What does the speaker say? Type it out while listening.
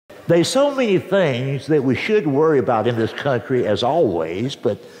There's so many things that we should worry about in this country, as always,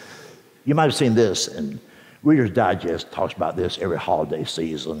 but you might have seen this, and Reader's Digest talks about this every holiday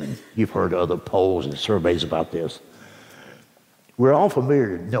season, and you've heard other polls and surveys about this. We're all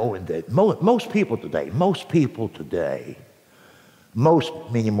familiar knowing that most people today, most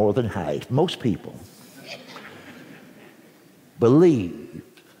meaning more than half, most people believe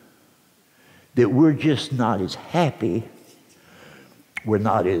that we're just not as happy, we're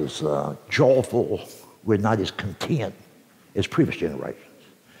not as joyful, we're not as content as previous generations,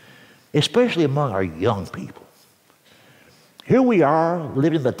 especially among our young people. Here we are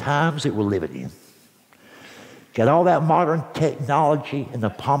living the times that we're living in. Got all that modern technology in the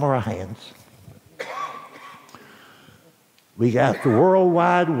palm of our hands. We got the World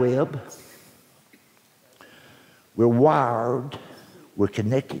Wide Web. We're wired. We're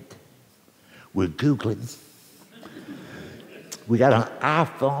connected. We're Googling. We got an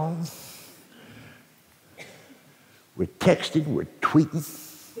iPhone. We're texting. We're tweeting.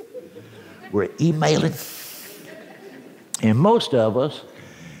 We're emailing. And most of us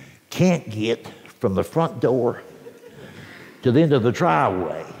can't get from the front door to the end of the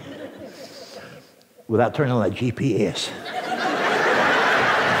driveway without turning on that GPS.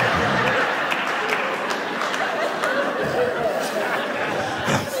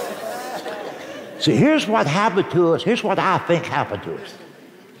 See, here's what happened to us. Here's what I think happened to us.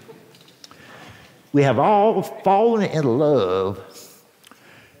 We have all fallen in love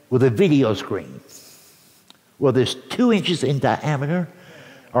with a video screen, whether it's 2 inches in diameter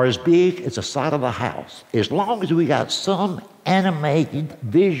or as big as the side of the house. As long as we got some animated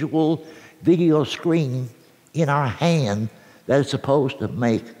visual video screen in our hand that is supposed to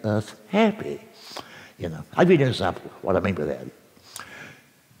make us happy. You know, I'll give you an example of what I mean by that.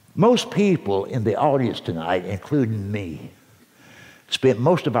 Most people in the audience tonight, including me, spent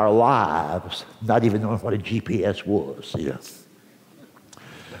most of our lives not even knowing what a GPS was. You know.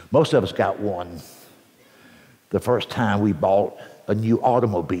 Most of us got one the first time we bought a new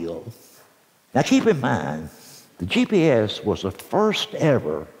automobile. Now keep in mind, the GPS was the first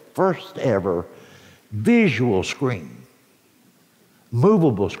ever visual screen,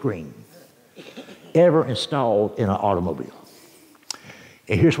 movable screen, ever installed in an automobile.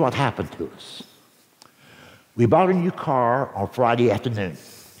 And here's what happened to us. We bought a new car on Friday afternoon.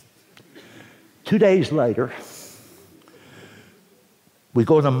 2 days later, we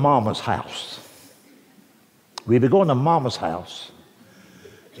go to Mama's house. We've been going to Mama's house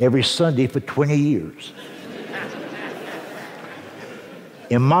every Sunday for 20 years.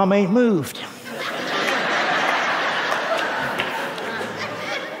 And Mom ain't moved.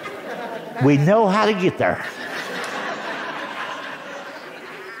 We know how to get there.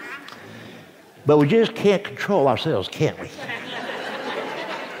 But we just can't control ourselves, can't we?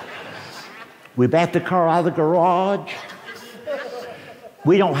 We back the car out of the garage.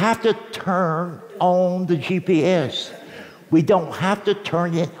 We don't have to turn on the GPS. We don't have to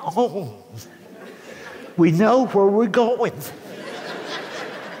turn it on. We know where we're going.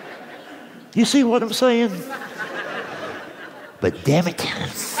 You see what I'm saying? But damn it,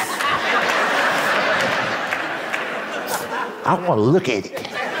 I want to look at it.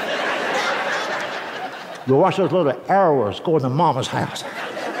 We'll watch those little arrows going to Mama's house.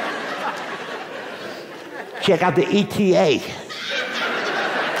 Check out the ETA.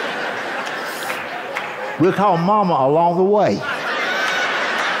 We'll call Mama along the way.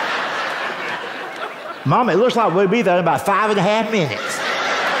 Mama, it looks like we'll be there in about 5.5 minutes.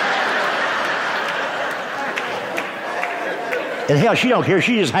 And hell, she don't care.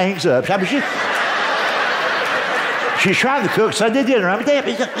 She just hangs up. I mean, she's trying to cook Sunday dinner. I mean,